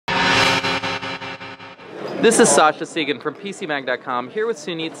This is Sasha Segan from PCMag.com, here with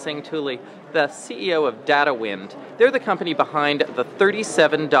Suneet Singh Tuli, the CEO of Datawind. They're the company behind the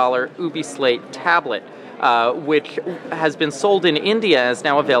 $37 Ubi Slate tablet, which has been sold in India and is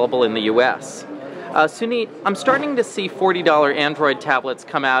now available in the US. Suneet, I'm starting to see $40 Android tablets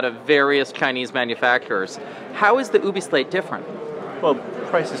come out of various Chinese manufacturers. How is the Ubi Slate different? Well,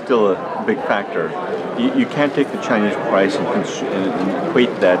 price is still a big factor. You can't take the Chinese price and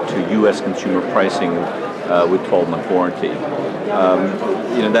equate that to U.S. consumer pricing with 12-month warranty.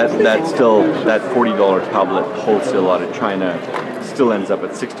 That $40 tablet wholesale out of China still ends up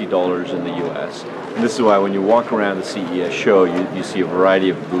at $60 in the U.S. And this is why when you walk around the CES show, you see a variety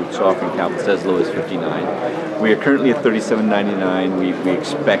of booths offering tablets as low as $59. We are currently at $37.99. We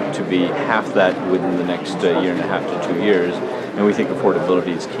expect to be half that within the next year and a half to 2 years. And we think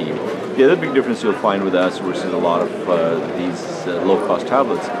affordability is key. The other big difference you'll find with us versus a lot of these low-cost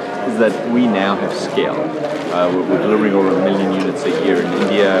tablets is that we now have scale. We're delivering over 1 million units a year in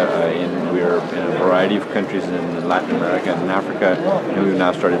India, we're in a variety of countries in Latin America and in Africa, and we've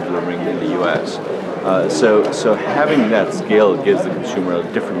now started delivering in the US. So having that scale gives the consumer a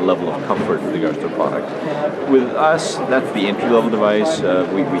different level of comfort with regards to the product. With us, that's the entry-level device.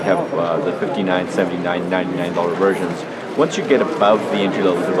 We have the $59, $79, $99 versions. Once you get above the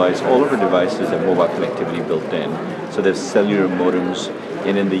entry-level device, all of our devices have mobile connectivity built in. So there's cellular modems,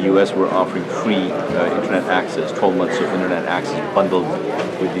 and in the US we're offering free internet access, 12 months of internet access bundled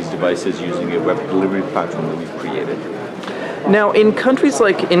with these devices using a web delivery platform that we've created. Now, in countries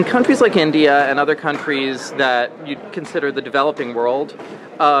like India and other countries that you'd consider the developing world,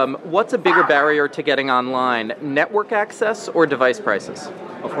 what's a bigger barrier to getting online, network access or device prices?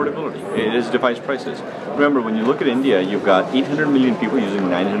 Affordability. It is device prices. Remember, when you look at India, you've got 800 million people using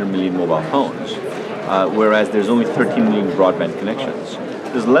 900 million mobile phones, whereas there's only 13 million broadband connections.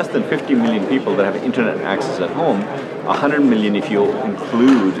 There's less than 50 million people that have internet access at home, 100 million if you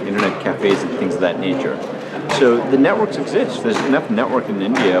include internet cafes and things of that nature. So the networks exist. There's enough network in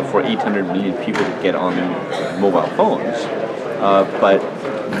India for 800 million people to get on mobile phones, but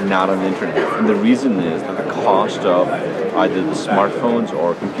not on the internet. And the reason is that the cost of either the smartphones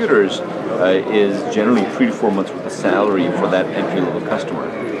or computers is generally 3 to 4 months worth of salary for that entry-level customer.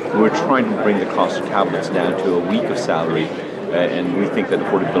 And we're trying to bring the cost of tablets down to a week of salary, and we think that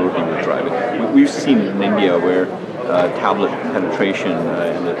affordability will drive it. We've seen in India where tablet penetration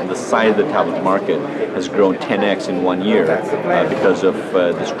and the size of the tablet market has grown 10x in 1 year because of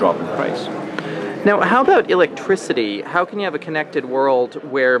this drop in price. Now, how about electricity? How can you have a connected world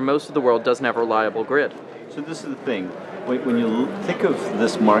where most of the world doesn't have a reliable grid? So this is the thing. When you think of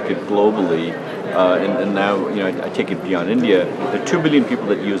this market globally, and now I take it beyond India, there are 2 billion people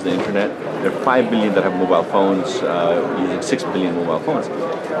that use the internet. There are 5 billion that have mobile phones, using 6 billion mobile phones.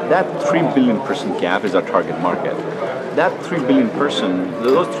 That 3 billion person gap is our target market. That 3 billion person,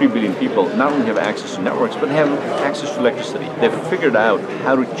 those 3 billion people not only have access to networks, but they have access to electricity. They've figured out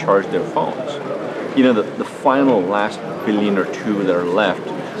how to charge their phones. The final last billion or two that are left,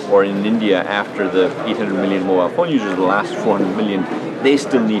 or in India after the 800 million mobile phone users, the last 400 million, they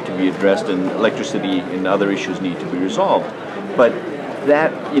still need to be addressed, and electricity and other issues need to be resolved. But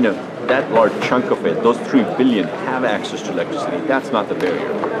that large chunk of it, those 3 billion have access to electricity. That's not the barrier.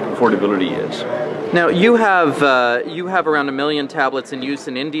 Affordability is. Now, you have around 1 million tablets in use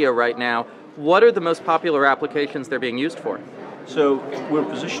in India right now. What are the most popular applications they're being used for? So we're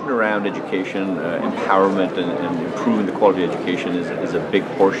positioned around education, empowerment, and improving the quality of education is a big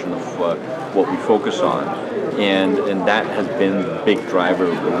portion of what we focus on, and that has been the big driver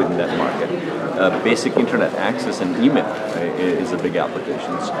within that market. Basic internet access and email is a big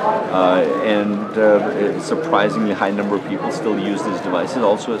applications, and a surprisingly high number of people still use these devices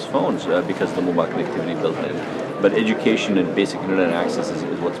also as phones because of the mobile connectivity built in. But education and basic internet access is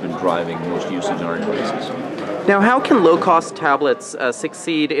what's been driving most usage on our devices. Now, how can low-cost tablets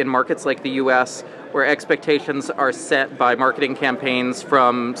succeed in markets like the US, where expectations are set by marketing campaigns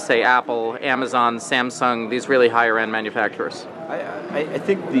from, say, Apple, Amazon, Samsung, these really higher-end manufacturers? I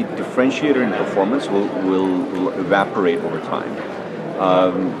think the differentiator in performance will evaporate over time.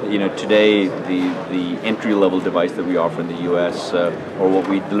 Today the entry-level device that we offer in the US, or what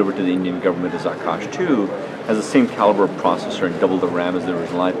we deliver to the Indian government as Akash 2, has the same caliber of processor and double the RAM as the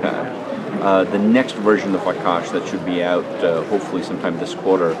original iPad. The next version of Akash that should be out hopefully sometime this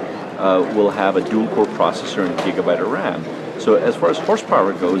quarter will have a dual-core processor and gigabyte of RAM. So as far as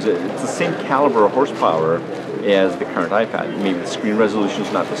horsepower goes, it's the same caliber of horsepower as the current iPad. Maybe the screen resolution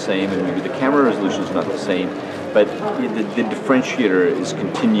is not the same, and maybe the camera resolution is not the same, but the differentiator is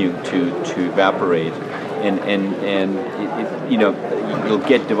continuing to evaporate, you know, you'll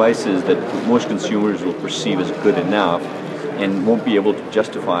get devices that most consumers will perceive as good enough and won't be able to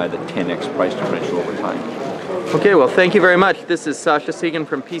justify the 10x price differential over time. Okay, well, thank you very much. This is Sasha Segan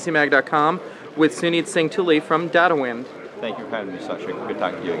from PCMag.com with Suneet Singh Tuli from Datawind. Thank you for having me, Sasha. Good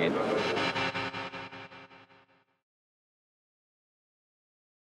talking to you again.